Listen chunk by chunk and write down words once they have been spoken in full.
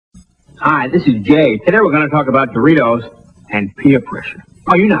Hi, this is Jay. Today we're going to talk about Doritos and peer pressure.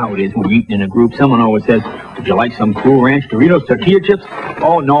 Oh, you know how it is when we're eating in a group. Someone always says, "Would you like some Cool Ranch Doritos tortilla chips?"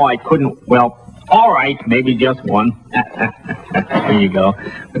 Oh, no, I couldn't. Well, all right, maybe just one. There you go.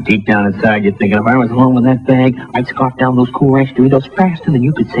 But deep down inside, you're thinking, if I was alone with that bag, I'd scarf down those Cool Ranch Doritos faster than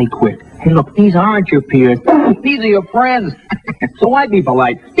you could say quit. Hey, look, these aren't your peers. These are your friends. So why be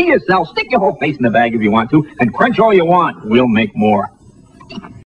polite? Be yourself. Stick your whole face in the bag if you want to, and crunch all you want. We'll make more.